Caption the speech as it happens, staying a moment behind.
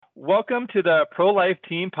Welcome to the ProLife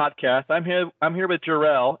Team Podcast. I'm here with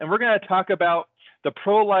Jor-El, and we're going to talk about the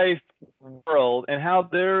pro-life world and how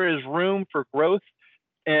there is room for growth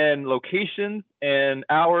in locations and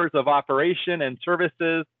hours of operation and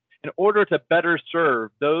services in order to better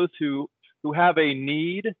serve those who have a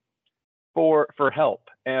need for help,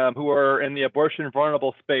 who are in the abortion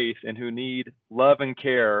vulnerable space and who need love and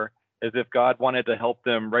care as if God wanted to help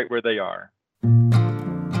them right where they are.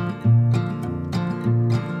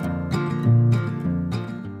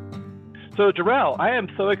 So, Jor-El, I am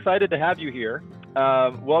so excited to have you here.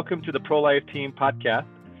 Welcome to the ProLife Team Podcast.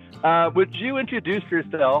 Would you introduce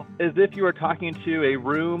yourself as if you were talking to a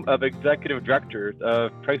room of executive directors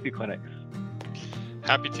of pregnancy clinics?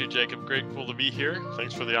 Happy to, Jacob. Grateful to be here.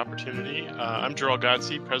 Thanks for the opportunity. I'm Jor-El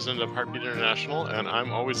Godsey, president of Heartbeat International, and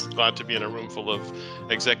I'm always glad to be in a room full of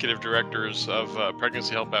executive directors of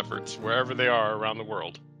pregnancy help efforts, wherever they are around the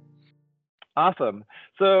world. Awesome.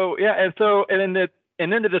 So,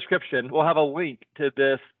 and in the description, we'll have a link to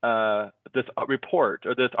this report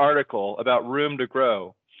or this article about room to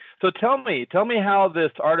grow. So tell me how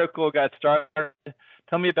this article got started.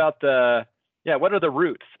 Tell me about what are the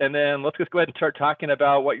roots? And then let's just go ahead and start talking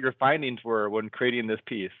about what your findings were when creating this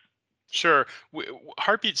piece. Sure.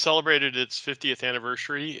 Heartbeat celebrated its 50th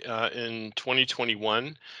anniversary in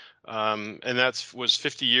 2021. And was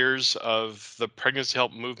 50 years of the pregnancy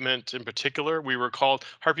help movement in particular.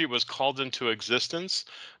 Heartbeat was called into existence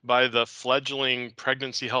by the fledgling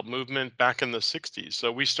pregnancy help movement back in the 60s.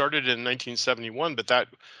 So we started in 1971, but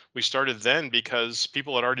we started then because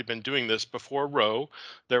people had already been doing this before Roe.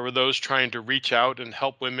 There were those trying to reach out and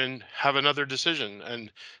help women have another decision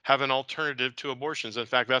and have an alternative to abortions. In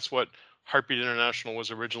fact, that's what Heartbeat International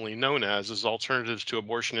was originally known as Alternatives to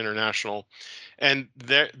Abortion International. And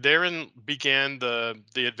therein began the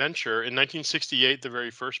adventure. In 1968, the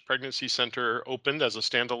very first pregnancy center opened as a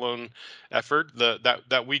standalone effort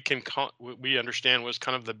that we understand was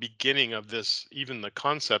kind of the beginning of this, even the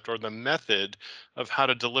concept or the method of how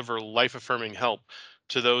to deliver life-affirming help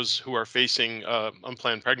to those who are facing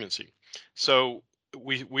unplanned pregnancy. So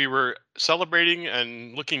we were celebrating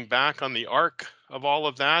and looking back on the arc of all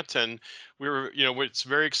of that, and we were, it's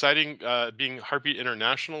very exciting being Heartbeat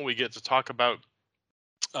International. We get to talk about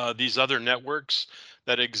these other networks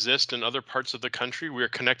that exist in other parts of the country. We are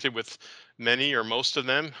connected with many or most of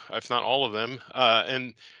them, if not all of them,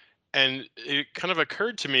 and it kind of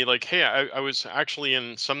occurred to me like, hey, I was actually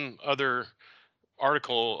in some other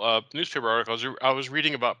article, newspaper articles. I was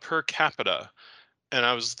reading about per capita. And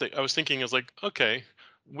I was thinking, is like, okay,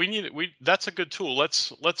 that's a good tool.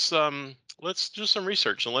 Let's do some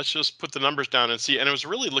research and let's just put the numbers down and see. And I was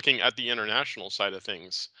really looking at the international side of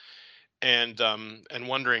things and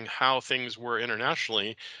wondering how things were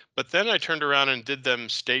internationally. But then I turned around and did them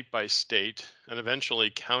state by state and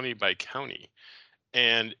eventually county by county.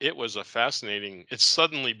 And it was it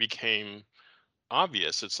suddenly became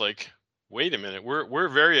obvious. It's like, wait a minute, we're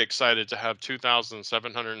very excited to have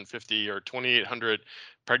 2,750 or 2,800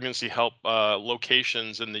 pregnancy help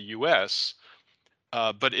locations in the U.S.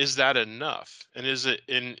 But is that enough?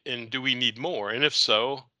 And do we need more? And if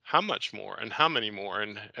so, how much more? And how many more?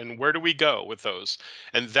 And where do we go with those?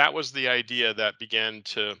 And that was the idea that began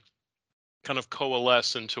to kind of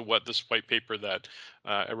coalesce into what this white paper that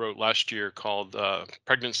I wrote last year called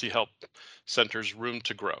Pregnancy Help Centers Room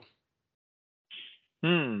to Grow.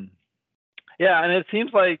 Yeah, and it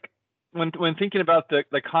seems like when thinking about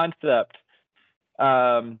the concept,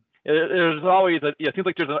 there's always it seems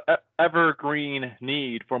like there's an evergreen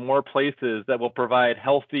need for more places that will provide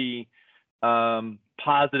healthy,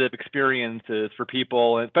 positive experiences for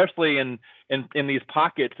people, especially in these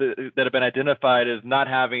pockets that have been identified as not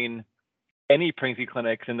having any pregnancy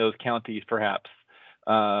clinics in those counties, perhaps.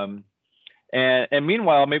 And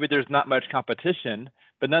meanwhile, maybe there's not much competition.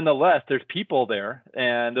 But nonetheless, there's people there,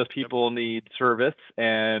 and those people need service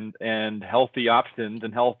and healthy options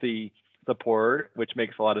and healthy support, which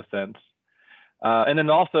makes a lot of sense. And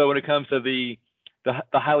then also, when it comes to the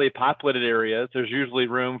highly populated areas, there's usually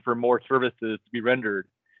room for more services to be rendered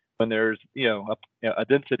when there's a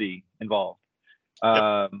density involved.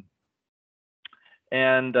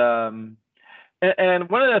 And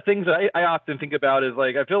one of the things that I often think about is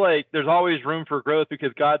like, I feel like there's always room for growth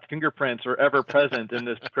because God's fingerprints are ever present in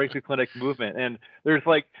this pregnancy clinic movement. And there's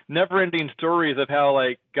like never ending stories of how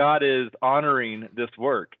like God is honoring this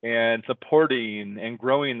work and supporting and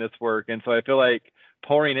growing this work. And so I feel like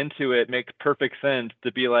pouring into it makes perfect sense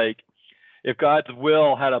to be like, if God's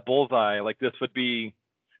will had a bullseye, like this would be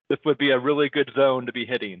this would be a really good zone to be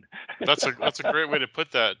hitting. That's a great way to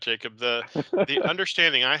put that, Jacob. The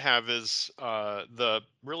understanding I have is the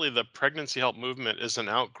pregnancy help movement is an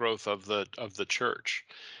outgrowth of the church.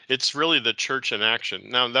 It's really the church in action.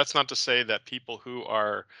 Now, that's not to say that people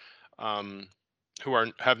um, who are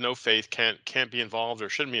have no faith can't be involved or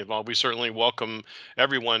shouldn't be involved. We certainly welcome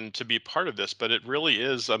everyone to be part of this, but it really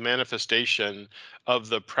is a manifestation of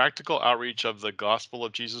the practical outreach of the gospel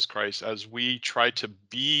of Jesus Christ as we try to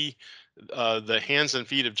be the hands and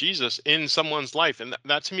feet of Jesus in someone's life. And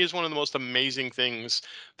that to me is one of the most amazing things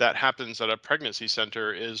that happens at a pregnancy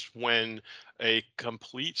center is when a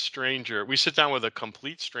complete stranger, we sit down with a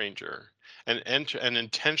complete stranger and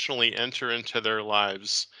intentionally enter into their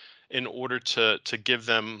lives in order to give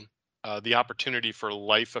them the opportunity for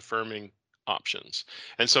life affirming options.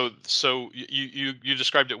 And you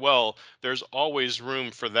described it well. There's always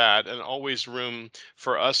room for that, and always room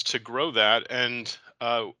for us to grow that. And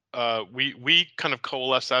we kind of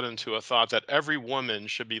coalesce that into a thought that every woman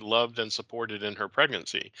should be loved and supported in her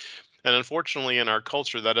pregnancy. And unfortunately, in our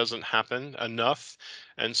culture, that doesn't happen enough.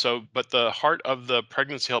 And so, but the heart of the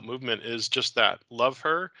pregnancy help movement is just that: love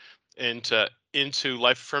her, into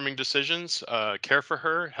life affirming decisions, care for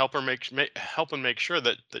her, help and make sure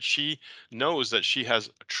that she knows that she has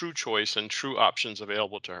true choice and true options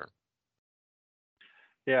available to her.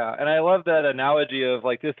 Yeah, and I love that analogy of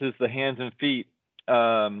like this is the hands and feet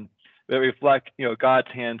that reflect,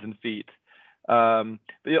 God's hands and feet.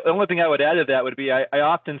 The only thing I would add to that would be I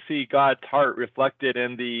often see God's heart reflected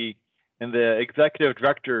in the executive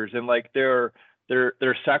directors, and like they're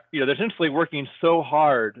essentially working so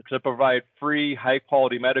hard to provide free, high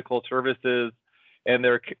quality medical services, and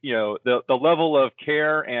they're the level of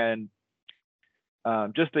care and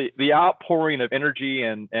just the outpouring of energy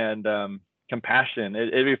and compassion.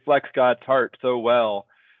 It reflects God's heart so well.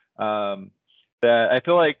 That I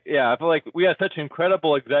feel like we have such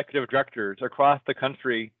incredible executive directors across the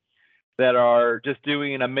country that are just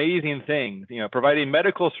doing amazing things, providing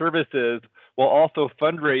medical services while also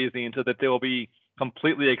fundraising so that they will be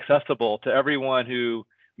completely accessible to everyone who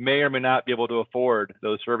may or may not be able to afford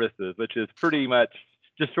those services, which is pretty much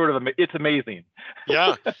just sort of, it's amazing.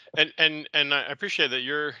 Yeah, and I appreciate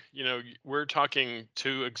that we're talking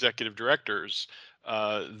to executive directors.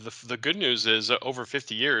 The good news is that over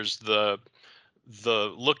 50 years, the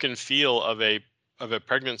look and feel of a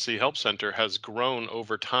pregnancy help center has grown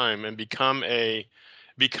over time and become a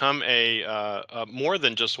more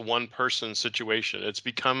than just one person situation. It's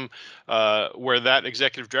become where that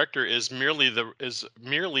executive director is merely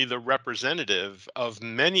the representative of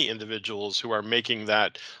many individuals who are making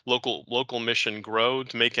that local mission grow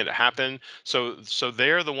to make it happen. So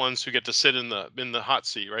they're the ones who get to sit in the hot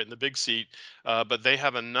seat, right, in the big seat. But they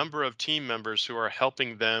have a number of team members who are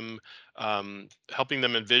helping them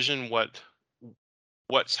envision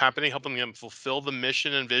what's happening, helping them fulfill the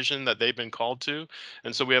mission and vision that they've been called to.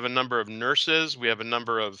 And so we have a number of nurses, we have a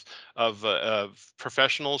number of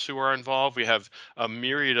professionals who are involved. We have a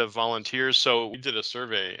myriad of volunteers. So we did a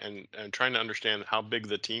survey and trying to understand how big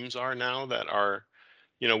the teams are now that are.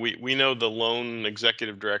 We know the lone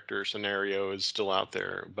executive director scenario is still out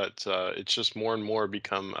there, but it's just more and more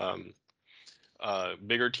become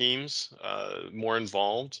bigger teams, more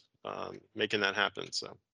involved, making that happen.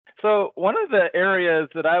 So one of the areas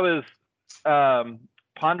that I was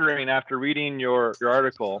pondering after reading your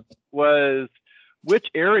article was which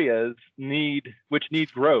areas need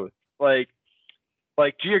growth. Like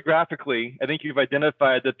geographically, I think you've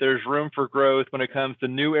identified that there's room for growth when it comes to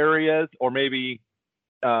new areas or maybe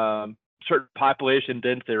certain population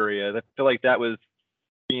dense areas. I feel like that was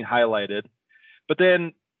being highlighted. But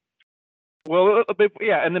then, well,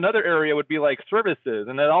 yeah, and another area would be like services,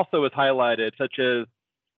 and that also was highlighted, such as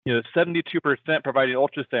 72% providing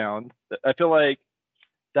ultrasound. I feel like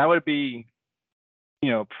that would be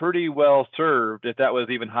pretty well served if that was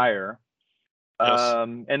even higher. Yes.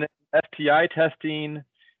 And then STI testing,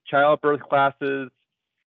 childbirth classes,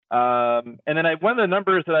 and then one of the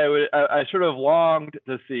numbers that I sort of longed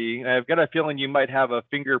to see, and I've got a feeling you might have a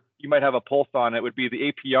pulse on it, would be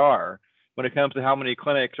the APR when it comes to how many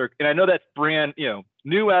clinics are. And I know that's brand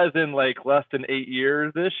new, as in like less than 8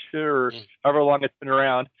 years ish or however long it's been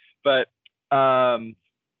around, but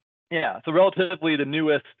yeah, so relatively the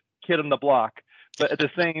newest kid on the block, but at the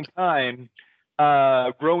same time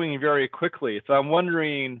growing very quickly. So I'm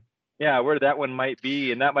wondering, yeah, where that one might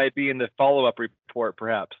be, and that might be in the follow-up report,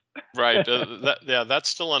 perhaps. Right. That's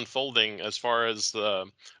still unfolding as far as the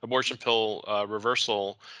abortion pill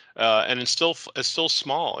reversal, and it's still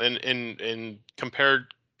small in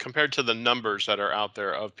compared to the numbers that are out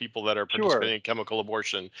there of people that are participating Sure. in chemical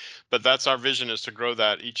abortion. But that's our vision, is to grow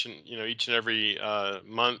that each and every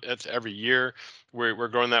month, every year. We're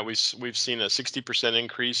growing that. We've seen a 60%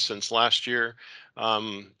 increase since last year,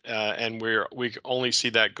 and we only see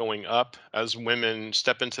that going up as women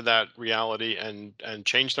step into that reality and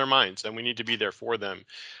change their minds, and we need to be there for them.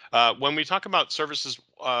 When we talk about services,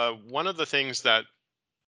 one of the things that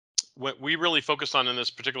what we really focused on in this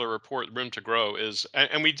particular report, Room to Grow, is,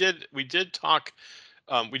 and we did talk,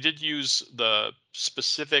 we did use the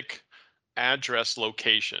specific address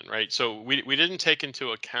location, right? So we didn't take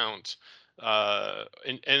into account,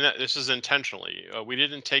 this is intentionally, we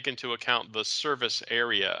didn't take into account the service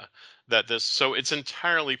area that this. So it's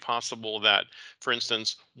entirely possible that, for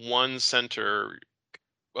instance, one center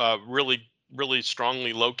really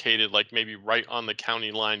strongly located, like maybe right on the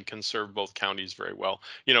county line, can serve both counties very well.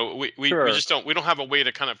 We Sure. just don't, we don't have a way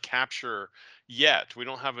to kind of capture yet. We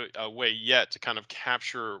don't have a way yet to kind of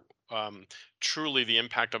capture um, truly the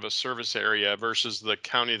impact of a service area versus the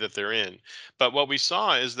county that they're in. But what we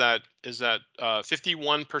saw is that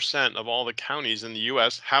 51% of all the counties in the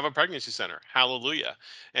U.S. have a pregnancy center. Hallelujah!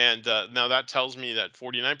 And now that tells me that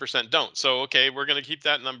 49% don't. So okay, we're going to keep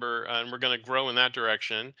that number, and we're going to grow in that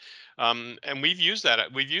direction. And we've used that.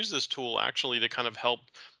 We've used this tool actually to kind of help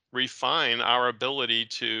refine our ability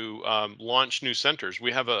to launch new centers.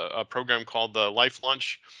 We have a program called the Life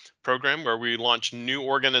Launch program, where we launch new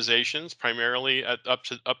organizations, primarily up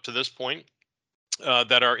to this point,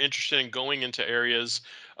 that are interested in going into areas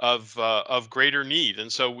of greater need.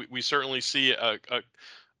 And so we certainly see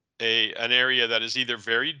an area that is either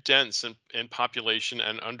very dense in population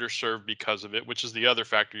and underserved because of it, which is the other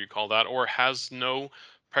factor you called out, or has no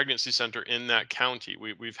pregnancy center in that county.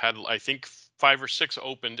 We've had, I think, 5 or 6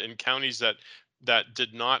 opened in counties that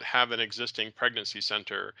did not have an existing pregnancy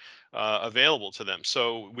center available to them.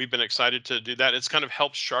 So we've been excited to do that. It's kind of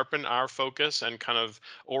helped sharpen our focus and kind of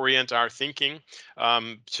orient our thinking,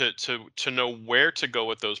 to know where to go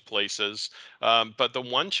with those places. But the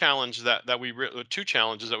one challenge two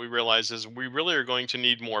challenges that we realize is we really are going to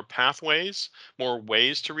need more pathways, more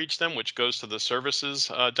ways to reach them, which goes to the services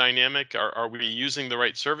dynamic. Are we using the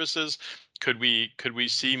right services? Could we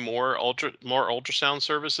see more ultrasound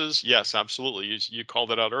services? Yes, absolutely. You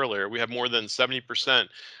called it out earlier. We have more than 70%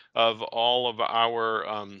 of all of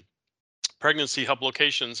our pregnancy hub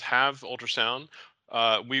locations have ultrasound.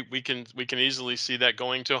 We can easily see that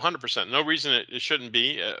going to 100%. No reason it shouldn't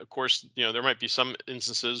be. Of course, there might be some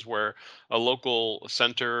instances where a local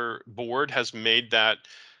center board has made that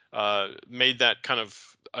kind of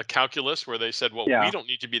a calculus where they said, well, we Yeah. don't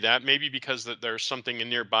need to be that. Maybe because there's something in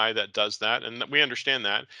nearby that does that, and we understand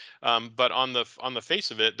that. But on the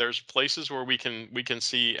face of it, there's places where we can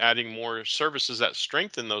see adding more services that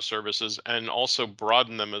strengthen those services and also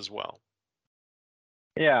broaden them as well.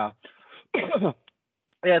 Yeah.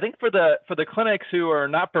 Yeah, I think for the clinics who are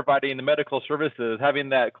not providing the medical services, having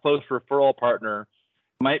that close referral partner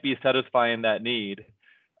might be satisfying that need.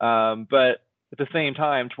 But at the same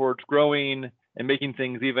time, towards growing and making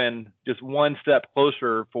things even just one step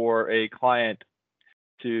closer for a client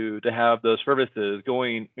to have those services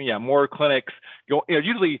going, yeah, more clinics go.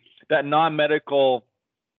 Usually that non-medical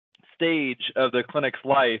stage of the clinic's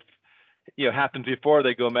life, happens before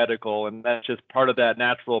they go medical, and that's just part of that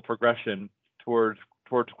natural progression towards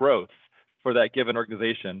growth for that given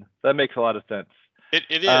organization. That makes a lot of sense. It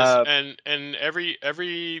is, Uh, and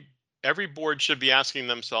every board should be asking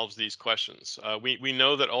themselves these questions. We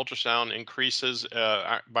know that ultrasound increases,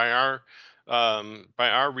 by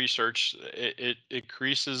our research, it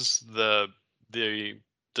increases the the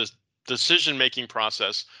decision making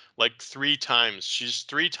process like 3 times. She's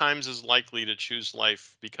 3 times as likely to choose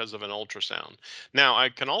life because of an ultrasound. Now, I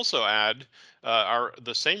can also add, our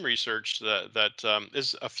the same research that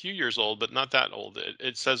is a few years old, but not that old.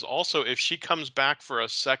 It says also, if she comes back for a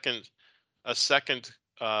second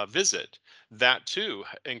visit, that too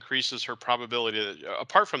increases her probability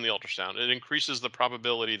apart from the ultrasound, it increases the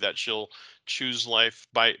probability that she'll choose life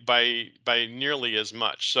by nearly as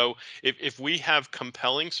much. So if we have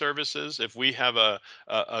compelling services, if we have a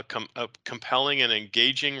compelling and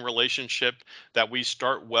engaging relationship, that we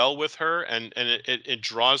start well with her, and it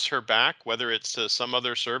draws her back, whether it's to some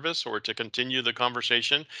other service or to continue the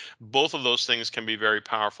conversation, both of those things can be very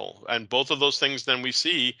powerful. And both of those things, then we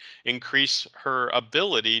see, increase her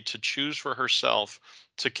ability to choose for herself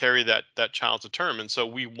to carry that child to term. And so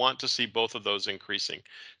we want to see both of those increasing.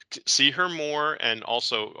 See her more, and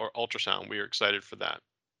also or ultrasound. We are excited for that.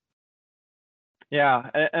 yeah,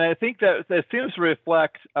 and I think that it seems to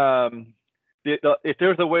reflect if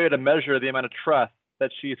there's a way to measure the amount of trust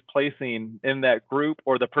that she's placing in that group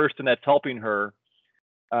or the person that's helping her,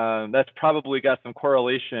 that's probably got some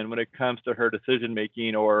correlation when it comes to her decision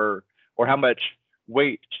making, or how much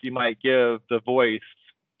weight she might give the voice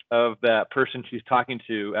of that person she's talking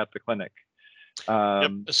to at the clinic.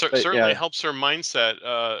 Yep, But certainly yeah, helps her mindset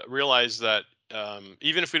realize that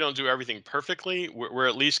even if we don't do everything perfectly, we're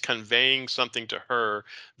at least conveying something to her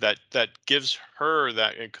that gives her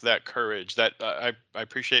that courage. That I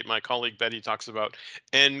appreciate my colleague Betty talks about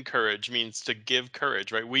encourage means to give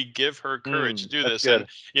courage, right? We give her courage to do that's this, and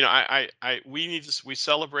good. we need to we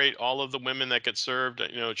celebrate all of the women that get served.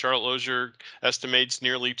 Charlotte Lozier estimates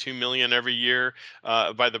nearly 2 million every year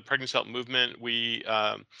by the pregnancy help movement. We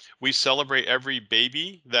celebrate every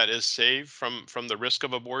baby that is saved from the risk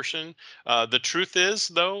of abortion. The truth is,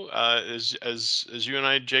 though, as you and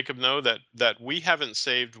I, Jacob, know that we haven't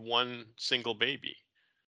saved one single baby.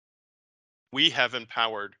 We have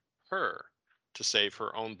empowered her to save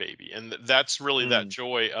her own baby, and that's really that Mm,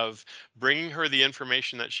 joy of bringing her the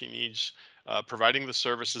information that she needs. Providing the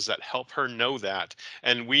services that help her know that,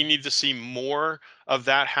 and we need to see more of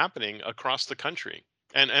that happening across the country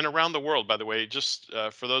and around the world. By the way, just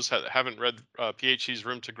for those that haven't read PHC's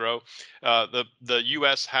Room to Grow, the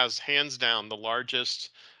U.S. has hands down the largest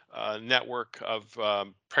network of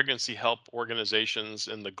pregnancy help organizations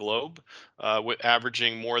in the globe, with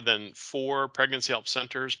averaging more than 4 pregnancy help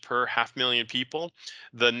centers per 500,000 people.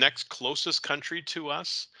 The next closest country to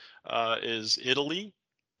us is Italy,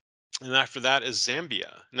 and after that is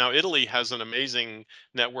Zambia. Now, Italy has an amazing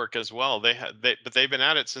network as well. But they've been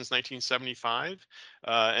at it since 1975,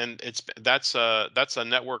 and that's a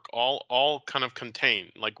network all kind of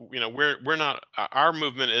contained. Like we're not our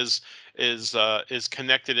movement is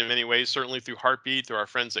connected in many ways. Certainly through Heartbeat, through our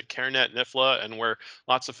friends at CareNet, NIFLA, and where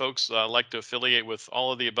lots of folks like to affiliate with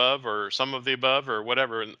all of the above or some of the above or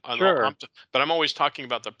whatever. sure. But I'm always talking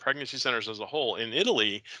about the pregnancy centers as a whole. In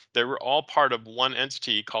Italy, they were all part of one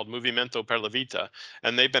entity called Movimento per la Vita,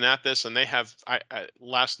 and they've been at this, and they have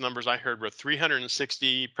last numbers I heard were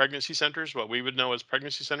 360 pregnancy centers, what we would know as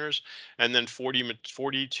pregnancy centers, and then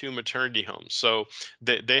 42 maternity homes. So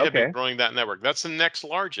they have been Okay. growing that network. That's the next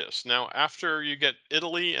largest. Now, after you get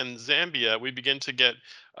Italy and Zambia, we begin to get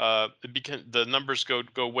the numbers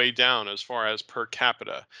go way down as far as per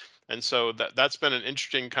capita. And so that's been an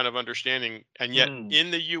interesting kind of understanding. And yet Mm, in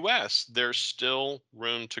the US, there's still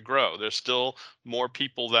room to grow. There's still more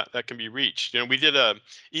people that can be reached. We did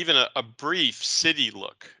even a brief city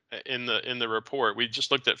look in the report. We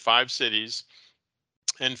just looked at 5 cities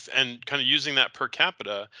and kind of using that per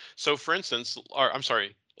capita. So for instance, or I'm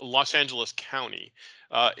sorry, Los Angeles County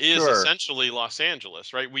is sure. essentially Los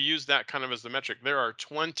Angeles, right? We use that kind of as the metric. There are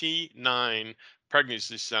 29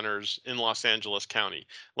 pregnancy centers in Los Angeles County,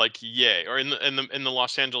 like yay, or in the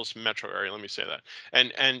Los Angeles metro area. Let me say that,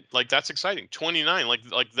 and like that's exciting. 29,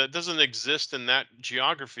 like that doesn't exist in that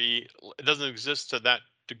geography. It doesn't exist to that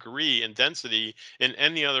degree and density in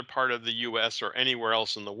any other part of the U.S. or anywhere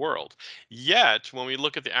else in the world. Yet, when we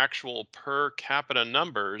look at the actual per capita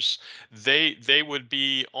numbers, they would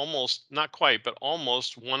be almost not quite, but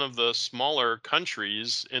almost one of the smaller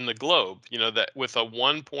countries in the globe. That with a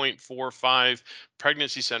 1.45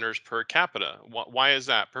 pregnancy centers per capita. Why is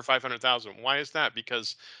that per 500,000? Why is that?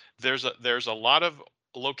 Because there's a lot of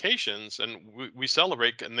locations, and we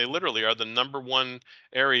celebrate, and they literally are the number one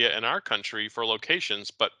area in our country for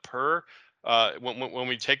locations, but per when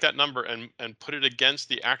we take that number and put it against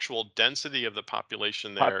the actual density of the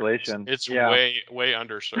population there, it's, Population. it's Yeah. way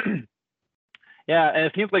underserved. Yeah, and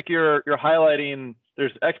it seems like you're highlighting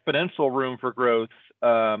there's exponential room for growth,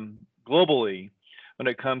 globally when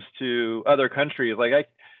it comes to other countries. Like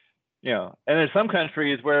and there's some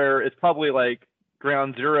countries where it's probably like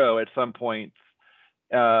ground zero at some point,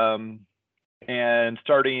 um, and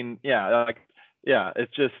starting. Yeah, like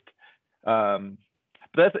it's just. Um,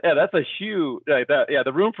 but that's a huge like that. Yeah,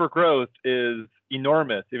 the room for growth is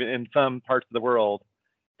enormous, even in some parts of the world,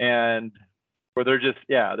 and where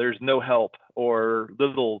there's no help or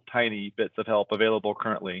little tiny bits of help available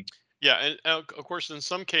currently. Yeah, and of course, in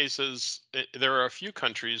some cases, there are a few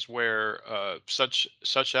countries where such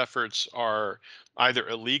efforts are either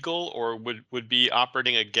illegal or would be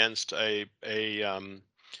operating against a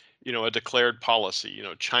declared policy.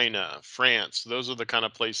 China, France, those are the kind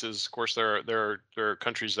of places. Of course, there are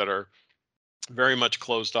countries that are very much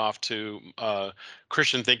closed off to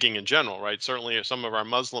Christian thinking in general, right? Certainly, some of our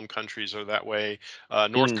Muslim countries are that way.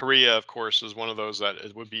 North Mm, Korea, of course, is one of those that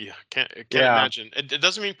it would be can't yeah. imagine. It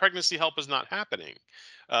doesn't mean pregnancy help is not happening.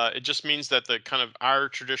 It just means that the kind of our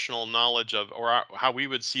traditional knowledge of, or how we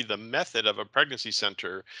would see the method of a pregnancy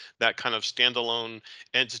center, that kind of standalone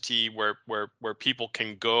entity where people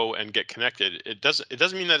can go and get connected. It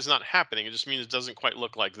doesn't mean that it's not happening. It just means it doesn't quite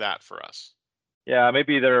look like that for us. Yeah,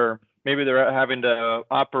 maybe they're having to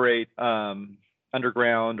operate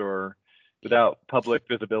underground or without public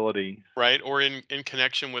visibility. Right, or in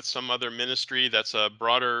connection with some other ministry that's a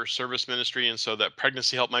broader service ministry, and so that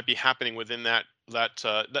pregnancy help might be happening within that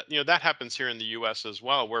happens here in the US as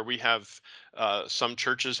well, where we have some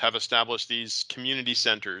churches have established these community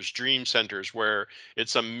centers, dream centers, where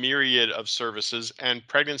it's a myriad of services, and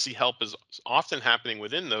pregnancy help is often happening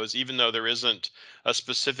within those, even though there isn't a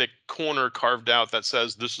specific corner carved out that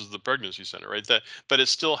says this is the pregnancy center, right? That, but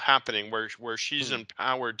it's still happening where she's Hmm.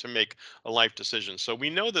 empowered to make a life decision. So we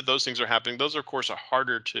know that those things are happening. Those, of course, are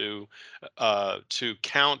harder to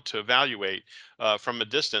count, to evaluate from a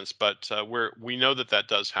distance, but we know that that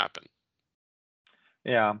does happen.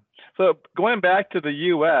 Yeah. So going back to the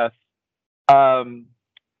U.S. Um,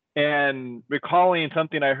 and recalling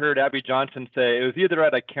something I heard Abby Johnson say, it was either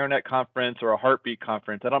at a CareNet conference or a Heartbeat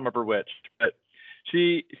conference. I don't remember which, but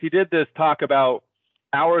she did this talk about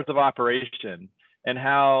hours of operation and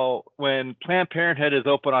how when Planned Parenthood is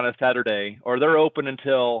open on a Saturday or they're open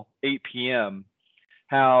until 8 p.m.,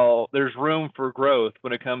 how there's room for growth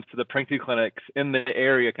when it comes to the pregnancy clinics in the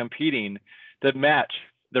area competing to match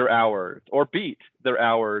their hours or beat their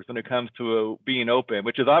hours when it comes to being open,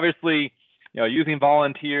 which is obviously, using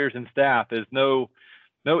volunteers and staff is no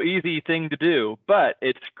easy thing to do, but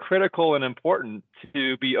it's critical and important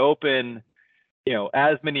to be open,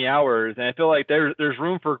 as many hours. And I feel like there's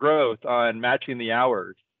room for growth on matching the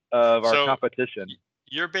hours of our So competition.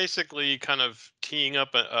 you're basically kind of teeing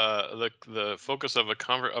up the focus of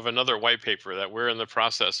of another white paper that we're in the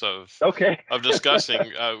process Okay. of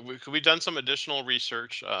discussing. We've done some additional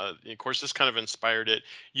research. Of course, this kind of inspired it,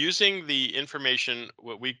 using the information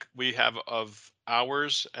what we have of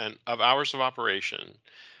hours of operation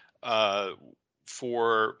uh,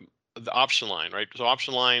 for the option line, right? So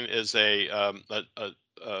option line is a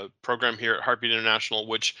program here at Heartbeat International,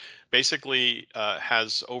 which basically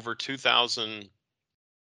has over 2,000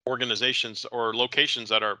 organizations or locations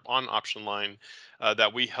that are on option line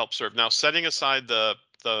that we help serve. Now, setting aside the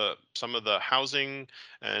some of the housing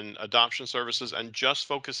and adoption services and just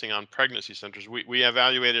focusing on pregnancy centers, we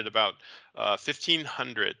evaluated about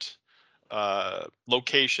 1,500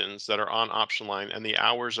 locations that are on option line and the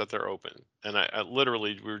hours that they're open. And I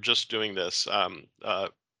literally, we were just doing this,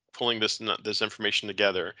 pulling this information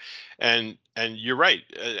together, and you're right,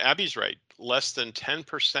 Abby's right. Less than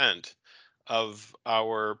 10% of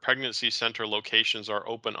our pregnancy center locations are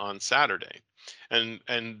open on Saturday, and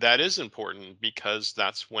that is important because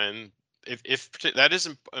that's when that is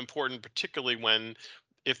important, particularly when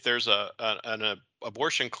if there's an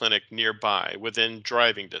abortion clinic nearby within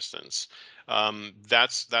driving distance.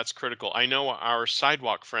 That's critical. I know our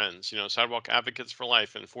sidewalk friends, sidewalk advocates for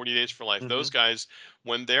life and 40 days for life, those Hmm. guys,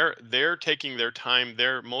 when they're taking their time,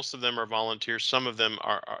 they're most of them are volunteers, some of them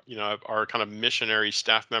are kind of missionary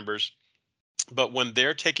staff members, but when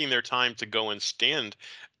they're taking their time to go and stand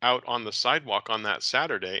out on the sidewalk on that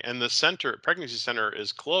Saturday and the pregnancy center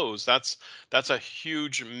is closed, that's a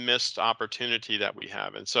huge missed opportunity that we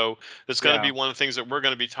have. And so it's going to be Yeah. one of the things that we're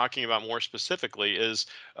going to be talking about more specifically is,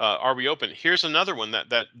 are we open? Here's another one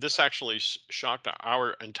that this actually shocked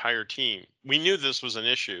our entire team. We knew this was an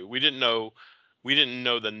issue. We didn't know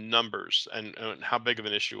the numbers and how big of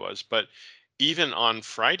an issue was, but even on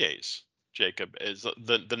Fridays, Jacob, is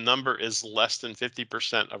the number is less than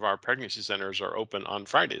 50% of our pregnancy centers are open on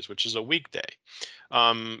Fridays, which is a weekday.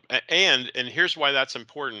 And here's why that's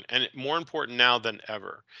important, and more important now than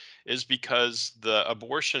ever, is because the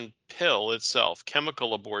abortion pill itself,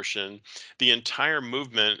 chemical abortion, the entire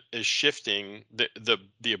movement is shifting.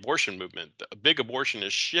 The abortion movement, the big abortion,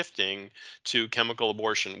 is shifting to chemical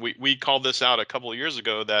abortion. We called this out a couple of years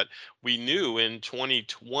ago that we knew in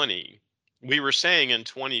 2020. We were saying in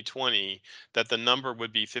 2020 that the number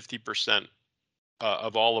would be 50%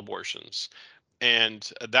 of all abortions,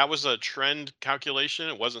 and that was a trend calculation.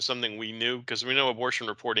 It wasn't something we knew because we know abortion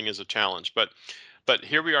reporting is a challenge. But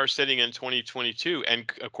here we are sitting in 2022,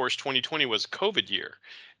 and of course 2020 was COVID year,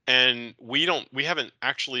 and we haven't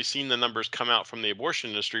actually seen the numbers come out from the abortion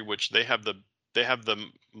industry, which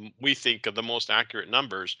we think of the most accurate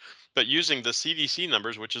numbers. But using the CDC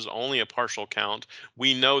numbers, which is only a partial count,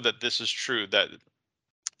 we know that this is true, that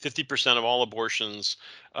 50% of all abortions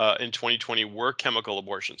in 2020 were chemical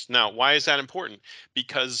abortions. Now, why is that important?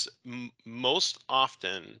 Because most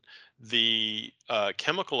often the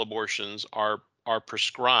chemical abortions are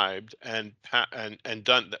prescribed and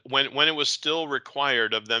done when it was still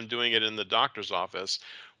required of them doing it in the doctor's office,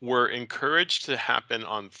 were encouraged to happen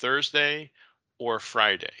on Thursday or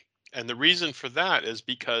Friday. And the reason for that is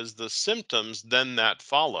because the symptoms then that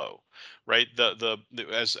follow, right?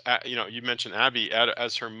 As you know, you mentioned Abby,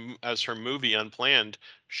 as her movie Unplanned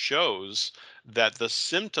shows, that the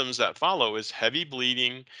symptoms that follow is heavy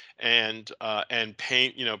bleeding and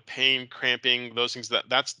pain, pain, cramping, those things.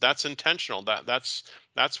 That's intentional. That's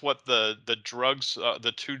what the drugs,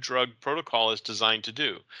 the two drug protocol is designed to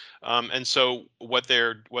do. And so what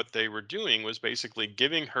they were doing was basically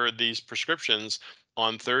giving her these prescriptions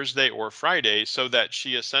on Thursday or Friday so that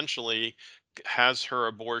she essentially has her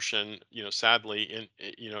abortion, sadly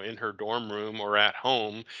in her dorm room or at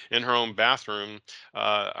home in her own bathroom.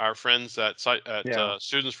 Our friends at Yeah.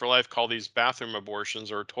 Students for Life call these bathroom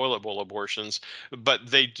abortions or toilet bowl abortions, but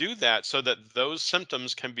they do that so that those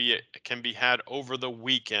symptoms can be had over the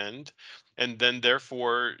weekend, and then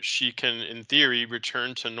therefore she can, in theory,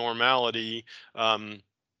 return to normality.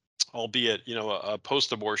 Albeit a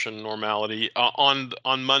post-abortion normality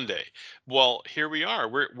on Monday. Well, here we are.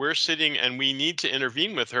 We're sitting and we need to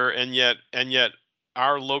intervene with her, and yet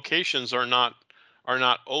our locations are not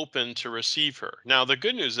open to receive her. Now, the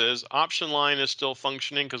good news is Option Line is still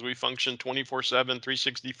functioning because we function 24/7,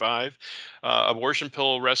 365. Abortion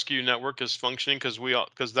Pill Rescue Network is functioning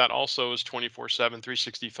because that also is 24/7,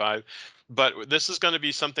 365. But this is going to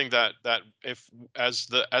be something that if as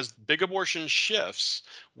big abortion shifts,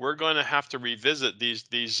 we're going to have to revisit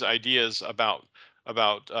these ideas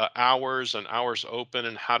about hours and hours open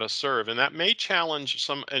and how to serve, and that may challenge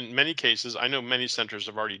some. In many cases, I know many centers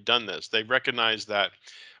have already done this. They recognize that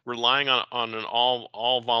relying on an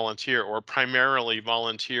all volunteer or primarily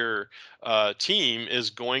volunteer team is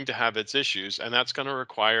going to have its issues, and that's going to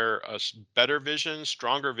require a better vision,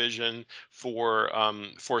 stronger vision for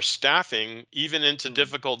staffing even into Mm.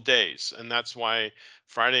 difficult days. And that's why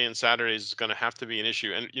Friday and Saturdays is going to have to be an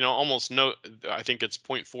issue. And almost no, I think it's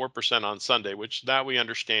 0.4% on Sunday, which that we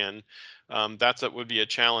understand. That would be a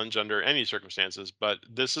challenge under any circumstances. But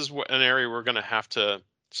this is an area we're going to have to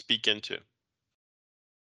speak into.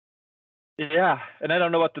 Yeah, and I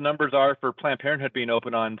don't know what the numbers are for Planned Parenthood being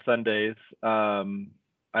open on Sundays.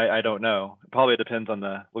 I don't know. It probably depends on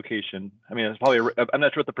the location. I mean, it's probably. I'm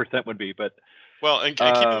not sure what the percent would be, but Well, and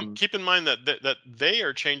um, keep in mind that they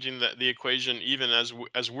are changing the equation even as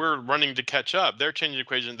we're running to catch up. They're changing the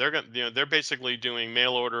equation. They're going they're basically doing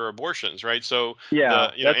mail order abortions, right? So yeah,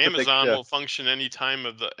 the that's the big Amazon will shift. function any time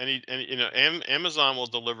of the any Amazon will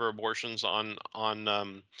deliver abortions on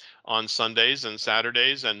Sundays and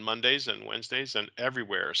Saturdays and Mondays and Wednesdays and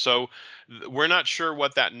everywhere. So we're not sure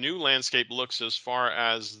what that new landscape looks as far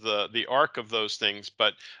as the arc of those things,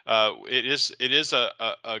 but it is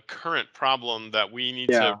a current problem that we need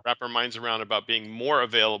to Yeah, wrap our minds around about being more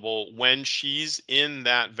available when she's in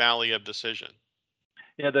that valley of decision.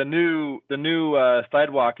 yeah. The new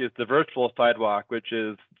sidewalk is the virtual sidewalk, which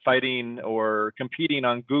is fighting or competing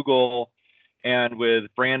on Google and with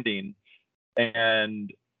branding,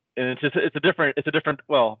 and it's a different.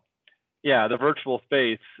 Well, yeah, the virtual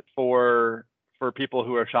space for people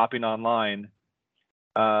who are shopping online,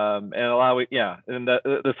 and allowing, yeah, and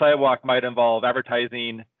the sidewalk might involve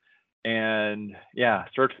advertising and, yeah,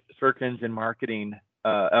 search engine marketing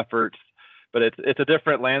efforts, but it's a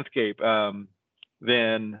different landscape,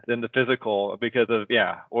 than the physical, because of,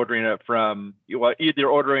 yeah, ordering it from, well, either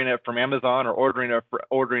ordering it from Amazon or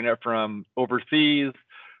ordering it from overseas,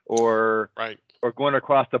 or Right. going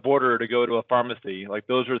across the border to go to a pharmacy. Like,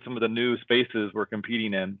 those are some of the new spaces we're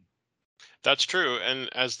competing in. That's true. And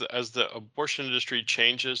as the abortion industry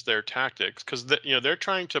changes their tactics, because they're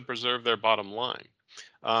trying to preserve their bottom line,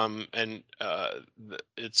 and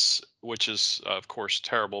it's which is of course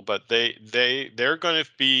terrible. But they're going to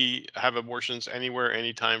be have abortions anywhere,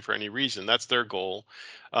 anytime, for any reason. That's their goal.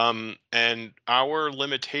 And our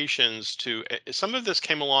limitations to some of this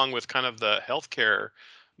came along with kind of the healthcare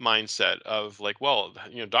mindset of like, well,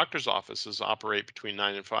 doctors' offices operate between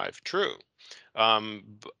 9 and 5. True,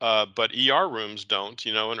 but ER rooms don't,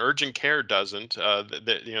 and urgent care doesn't.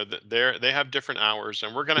 They have different hours,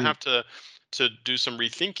 and we're going to Mm. have to do some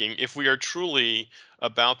rethinking if we are truly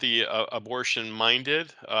about the abortion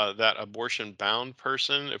minded, that abortion bound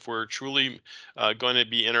person. If we're truly going to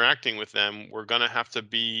be interacting with them, we're going to have to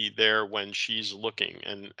be there when she's looking,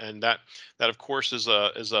 and that of course is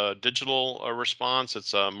a digital response.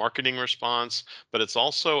 It's a marketing response, but it's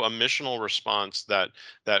also a missional response that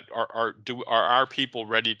are our people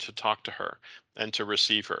ready to talk to her and to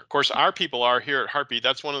receive her. Of course, our people are here at Heartbeat.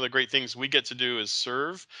 That's one of the great things we get to do is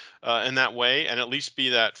serve in that way, and at least be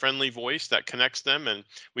that friendly voice that connects them. And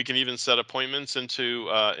we can even set appointments into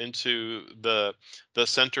the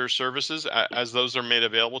center services as those are made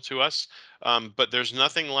available to us. But there's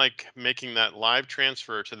nothing like making that live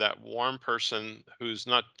transfer to that warm person who's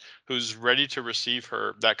ready to receive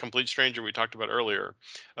her, that complete stranger we talked about earlier,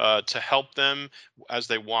 to help them as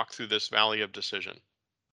they walk through this valley of decision.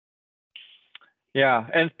 Yeah,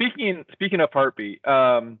 and speaking of Heartbeat,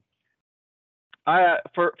 I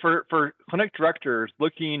for clinic directors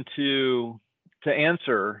looking to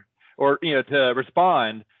answer, or to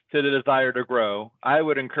respond to the desire to grow, I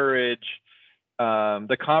would encourage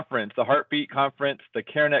the conference, the Heartbeat conference, the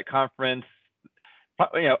CareNet conference.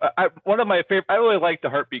 One of my favorite. I really like the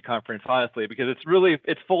Heartbeat conference, honestly, because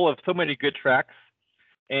it's full of so many good tracks,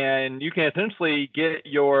 and you can essentially get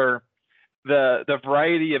the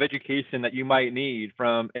variety of education that you might need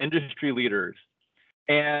from industry leaders.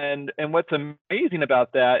 And what's amazing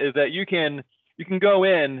about that is that you can go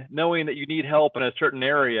in knowing that you need help in a certain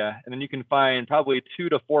area, and then you can find probably 2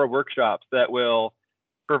 to 4 workshops that will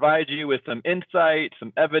provide you with some insight,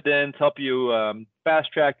 some evidence, help you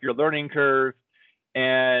fast track your learning curve,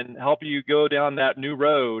 and help you go down that new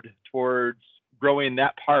road towards growing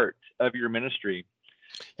that part of your ministry.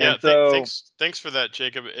 Yeah, And so, thanks for that,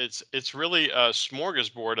 Jacob. It's really a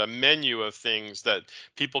smorgasbord, a menu of things that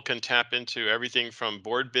people can tap into. Everything from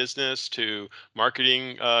board business to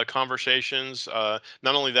marketing conversations. Not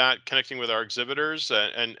only that, connecting with our exhibitors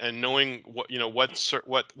and knowing what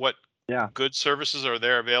yeah, good services are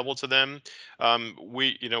there available to them.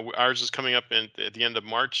 Ours is coming up at the end of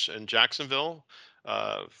March in Jacksonville.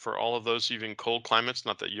 For all of those even cold climates,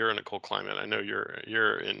 not that you're in a cold climate, I know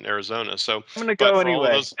you're in Arizona. So, I'm going to but go for all of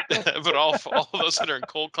anyway. those, but all of those that are in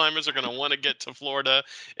cold climates are going to want to get to Florida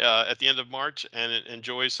at the end of March and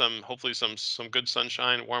enjoy hopefully some good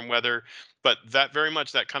sunshine, warm weather. But that very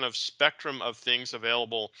much that kind of spectrum of things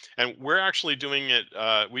available, and we're actually doing it.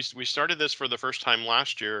 We started this for the first time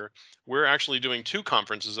last year. We're actually doing 2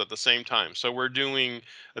 conferences at the same time. So we're doing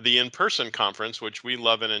the in-person conference, which we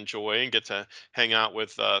love and enjoy, and get to hang out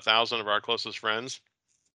with 1,000 of our closest friends,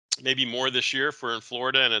 maybe more this year if we're in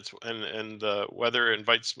Florida and the weather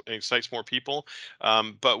excites more people.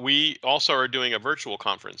 But we also are doing a virtual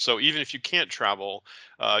conference. So even if you can't travel,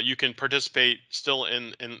 you can participate still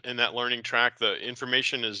in that learning track. The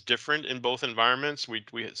information is different in both environments.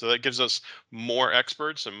 So that gives us more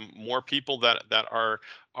experts and more people that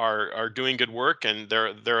are doing good work. And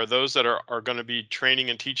there are those that are going to be training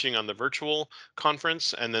and teaching on the virtual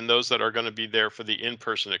conference, and then those that are going to be there for the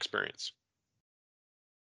in-person experience.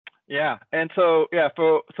 Yeah, and so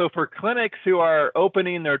for clinics who are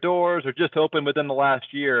opening their doors or just opened within the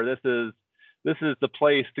last year, this is the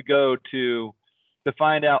place to go to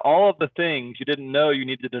find out all of the things you didn't know you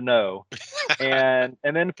needed to know. And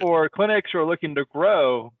then for clinics who are looking to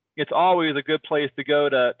grow, it's always a good place to go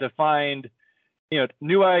to find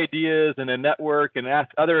new ideas and a network, and ask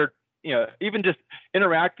other, even just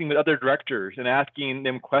interacting with other directors and asking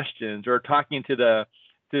them questions, or talking to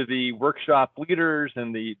the workshop leaders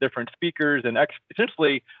and the different speakers and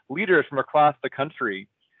essentially leaders from across the country,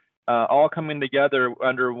 all coming together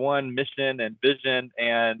under one mission and vision,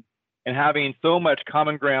 and having so much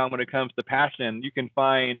common ground when it comes to passion. You can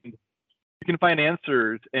find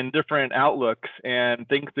answers in different outlooks and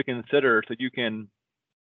things to consider, so you can,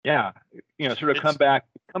 yeah, sort of come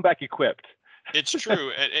It's back equipped. It's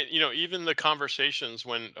true, and even the conversations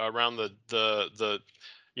when around the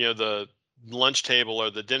lunch table or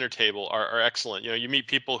the dinner table are excellent. You meet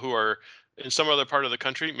people who are in some other part of the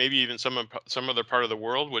country, maybe even some other part of the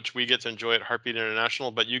world, which we get to enjoy at Heartbeat International.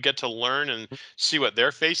 But you get to learn and see what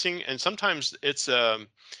they're facing, and sometimes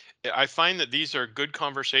I find that these are good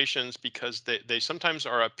conversations because they sometimes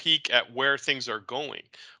are a peek at where things are going.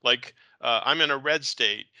 Like I'm in a red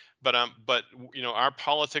state, but our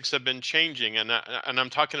politics have been changing, and I'm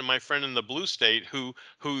talking to my friend in the blue state who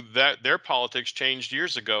that their politics changed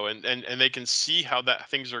years ago, and they can see how that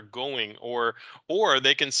things are going, or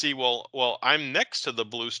they can see, well, I'm next to the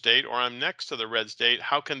blue state or I'm next to the red state.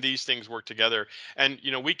 How can these things work together? And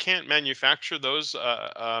we can't manufacture those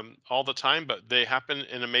all the time, but they happen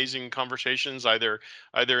in amazing conversations, either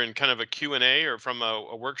in kind of a Q&A or from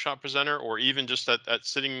a workshop presenter, or even just at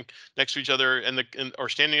sitting next to each other or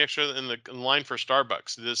standing next to each other in line for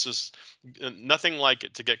Starbucks. This is nothing like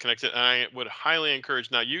it to get connected. And I would highly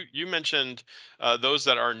encourage. Now, you mentioned those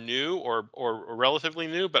that are new or relatively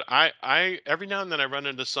new, but I every now and then I run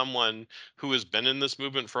into someone who has been in this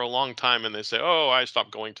movement for a long time, and they say, "Oh, I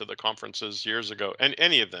stopped going to the conferences years ago," and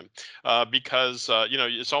any of them, because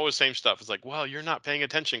it's always same stuff. It's like, well, you're not paying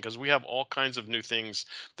attention because we have all kinds of new things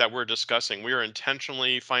that we're discussing. We are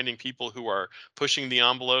intentionally finding people who are pushing the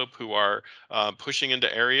envelope, who are pushing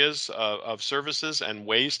into areas of services and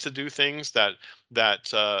ways to do things that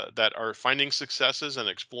are finding successes and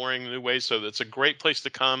exploring new ways. So it's a great place to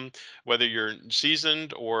come, whether you're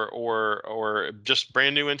seasoned or just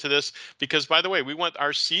brand new into this. Because, by the way, we want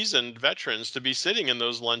our seasoned veterans to be sitting in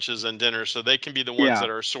those lunches and dinners so they can be the ones Yeah. that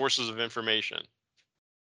are sources of information.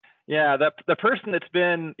 Yeah, the person that's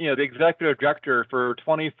been, the executive director for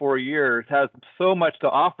 24 years has so much to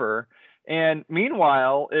offer. And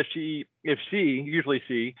meanwhile, usually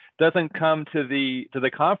she doesn't come to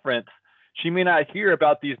the conference, she may not hear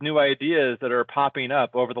about these new ideas that are popping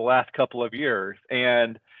up over the last couple of years.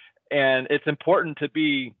 And it's important to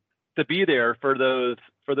be there for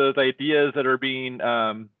those ideas that are being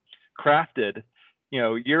crafted,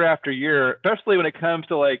 year after year, especially when it comes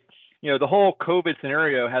to the whole COVID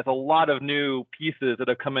scenario has a lot of new pieces that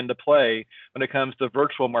have come into play when it comes to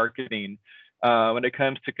virtual marketing, when it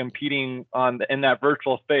comes to competing in that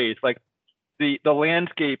virtual space. Like the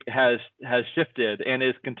landscape has shifted and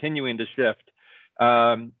is continuing to shift.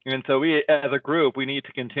 And so we, as a group, we need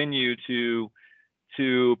to continue to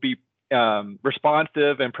be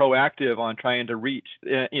responsive and proactive on trying to reach,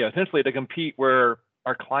 essentially to compete where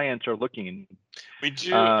our clients are looking. We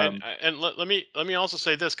do, and let me also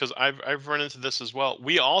say this, because I've run into this as well.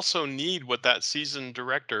 We also need what that seasoned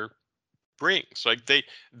director brings. Like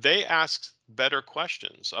they ask better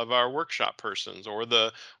questions of our workshop persons, or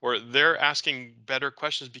they're asking better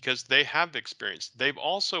questions because they have experience. They've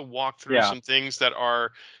also walked through Yeah. some things that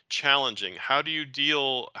are challenging. How do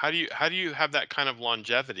you have that kind of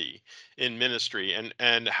longevity in ministry,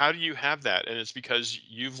 and how do you have that? And it's because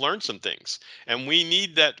you've learned some things, and we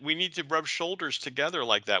need to rub shoulders together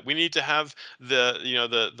like that. We need to have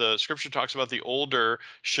the scripture talks about the older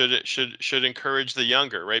should encourage the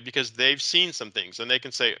younger, right? Because they've seen some things, and they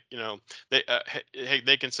can say,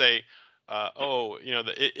 they can say, oh,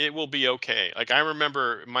 it will be okay. Like, I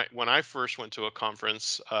remember when I first went to a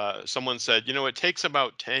conference, someone said, it takes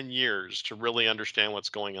about 10 years to really understand what's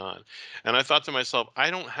going on. And I thought to myself, I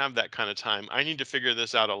don't have that kind of time. I need to figure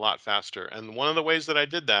this out a lot faster. And one of the ways that I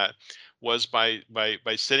did that was by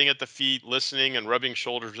sitting at the feet, listening and rubbing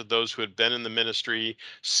shoulders with those who had been in the ministry,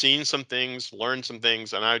 seen some things, learned some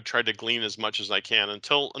things, and I tried to glean as much as I can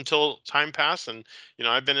until time passed. And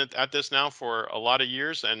I've been at this now for a lot of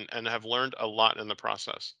years, and have learned a lot in the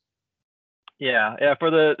process. Yeah.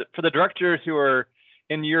 For the directors who are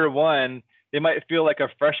in year one, they might feel like a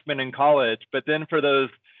freshman in college, but then for those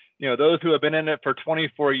who have been in it for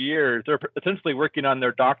 24 years, they're essentially working on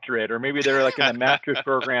their doctorate, or maybe they're like in a master's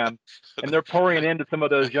program, and they're pouring into some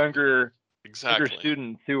of those younger Exactly.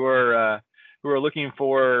 students who are looking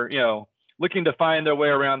to find their way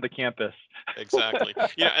around the campus. Exactly.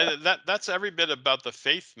 And that's every bit about the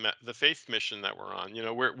faith mission that we're on.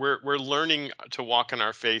 We're learning to walk in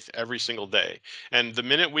our faith every single day. And the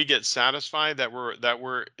minute we get satisfied that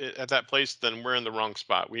we're at that place, then we're in the wrong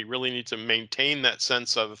spot. We really need to maintain that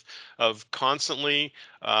sense of constantly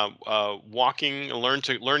walking,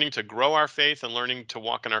 learning to grow our faith and learning to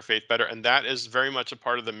walk in our faith better. And that is very much a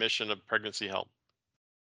part of the mission of Pregnancy Help.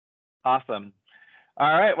 Awesome. All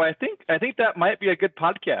right. Well, I think that might be a good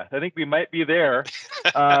podcast. I think we might be there.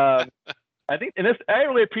 Um, I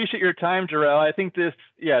really appreciate your time, Jor-El. I think this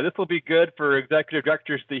will be good for executive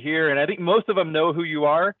directors to hear, and I think most of them know who you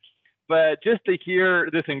are, but just to hear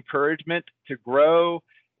this encouragement to grow,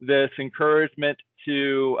 this encouragement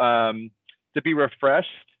to be refreshed,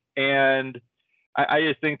 and I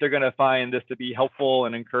just think they're going to find this to be helpful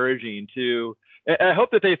and encouraging. I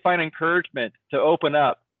hope that they find encouragement to open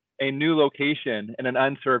up a new location in an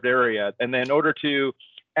unserved area, and then in order to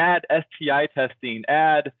add STI testing,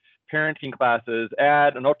 add parenting classes,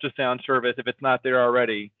 add an ultrasound service if it's not there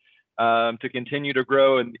already, to continue to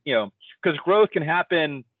grow. And because growth can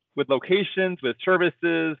happen with locations, with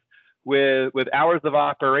services, with hours of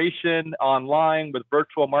operation online, with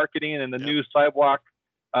virtual marketing and the Yep. new sidewalk,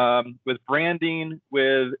 with branding,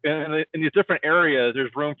 in these different areas.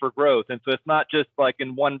 There's room for growth, and so it's not just like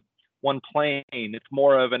in one plane. It's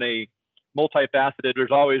more of a multifaceted.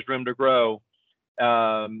 There's always room to grow,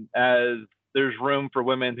 as there's room for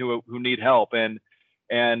women who need help, and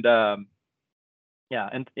it's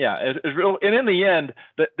real. And in the end,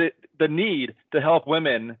 the need to help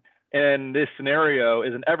women in this scenario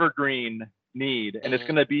is an evergreen need, and True. it's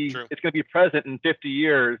gonna be present in 50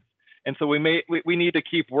 years. And so we need to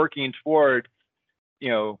keep working toward,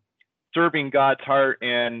 serving God's heart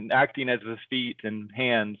and acting as His feet and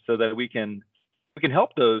hands, so that we can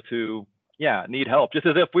help those who need help. Just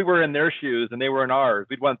as if we were in their shoes and they were in ours,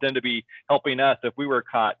 we'd want them to be helping us if we were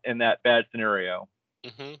caught in that bad scenario.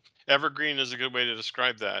 Hmm. Evergreen is a good way to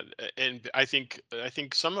describe that. And I think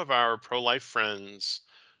some of our pro-life friends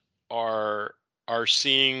are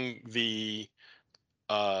seeing the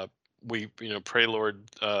uh, we pray Lord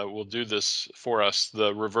will do this for us,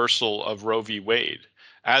 the reversal of Roe v. Wade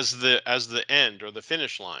as the end or the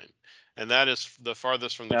finish line, and that is the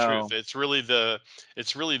farthest from the truth. No.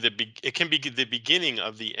 It can be the beginning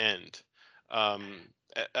of the end, um,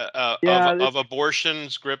 Yeah. of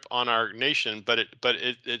abortion's grip on our nation, but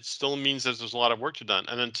it still means that there's a lot of work to done,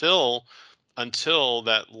 and until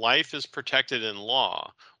that life is protected in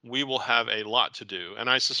law, we will have a lot to do. And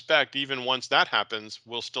I suspect even once that happens,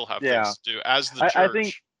 we'll still have Yeah. things to do as the I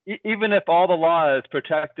think church. even if all the laws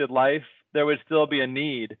protected life, there would still be a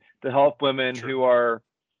need to help women True.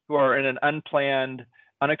 who are in an unplanned,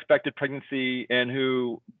 unexpected pregnancy and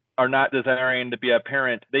who are not desiring to be a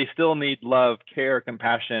parent. They still need love, care,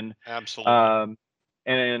 compassion, Absolutely. um,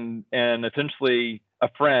 and essentially a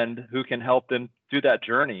friend who can help them through that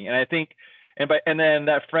journey. And I think, and then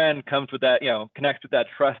that friend comes with that, connects with that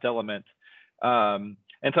trust element. And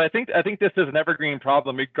so I think this is an evergreen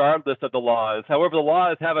problem, regardless of the laws. However, the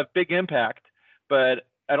laws have a big impact, but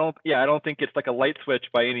I don't think it's like a light switch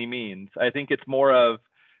by any means. I think it's more of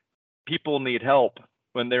people need help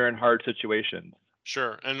when they're in hard situations.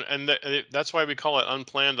 Sure, and that's why we call it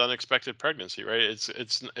unplanned, unexpected pregnancy, right?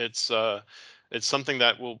 It's something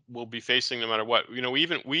that we'll be facing no matter what.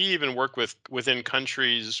 We even work within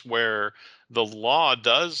countries where the law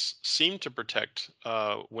does seem to protect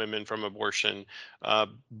women from abortion,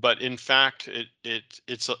 but in fact,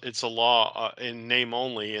 it's a law in name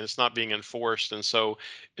only, and it's not being enforced. And so,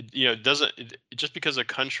 it doesn't just because a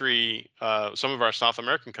country, some of our South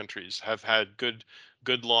American countries have had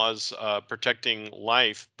good laws protecting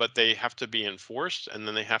life, but they have to be enforced and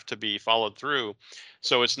then they have to be followed through.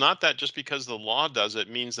 So it's not that just because the law does it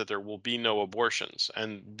means that there will be no abortions.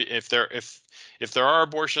 And if there are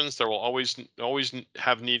abortions, there will always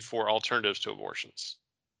have need for alternatives to abortions.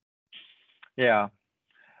 Yeah.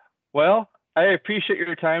 Well, I appreciate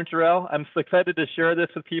your time, Jor-El. I'm so excited to share this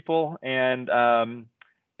with people, and so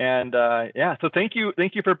thank you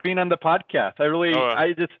for being on the podcast.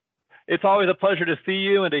 Oh, It's always a pleasure to see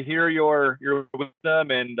you and to hear your wisdom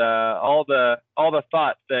and all the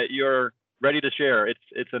thoughts that you're ready to share. It's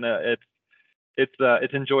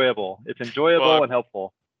enjoyable. It's well, enjoyable and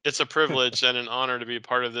helpful. it's a privilege and an honor to be a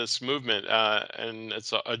part of this movement, and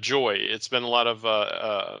it's a joy. It's been a lot of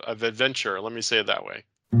adventure. Let me say it that way.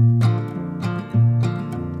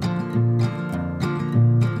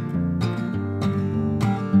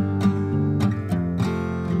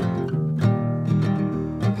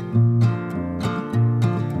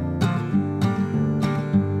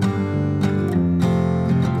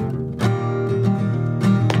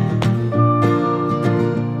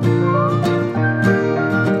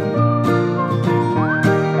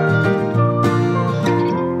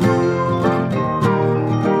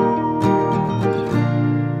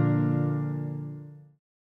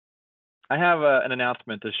 I have an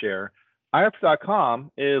announcement to share.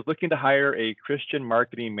 IREPS.com is looking to hire a Christian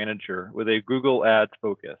marketing manager with a Google Ads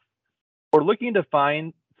focus. We're looking to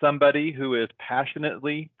find somebody who is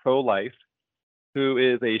passionately pro-life, who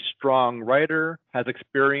is a strong writer, has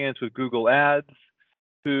experience with Google Ads,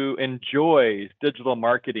 who enjoys digital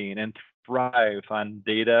marketing and thrives on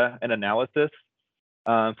data and analysis,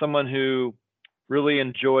 someone who really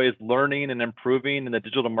enjoys learning and improving in the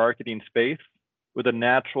digital marketing space with a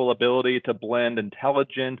natural ability to blend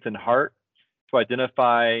intelligence and heart to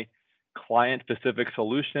identify client specific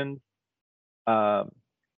solutions. Um,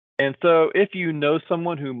 and so, if you know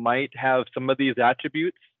someone who might have some of these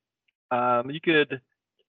attributes, you could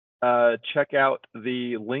check out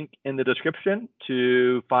the link in the description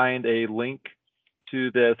to find a link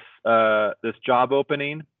to this job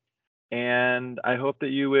opening. And I hope that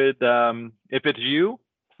you would, if it's you,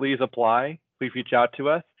 please apply. Please reach out to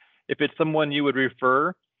us. If it's someone you would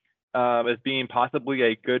refer as being possibly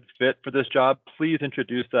a good fit for this job, please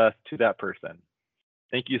introduce us to that person.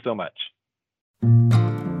 Thank you so much.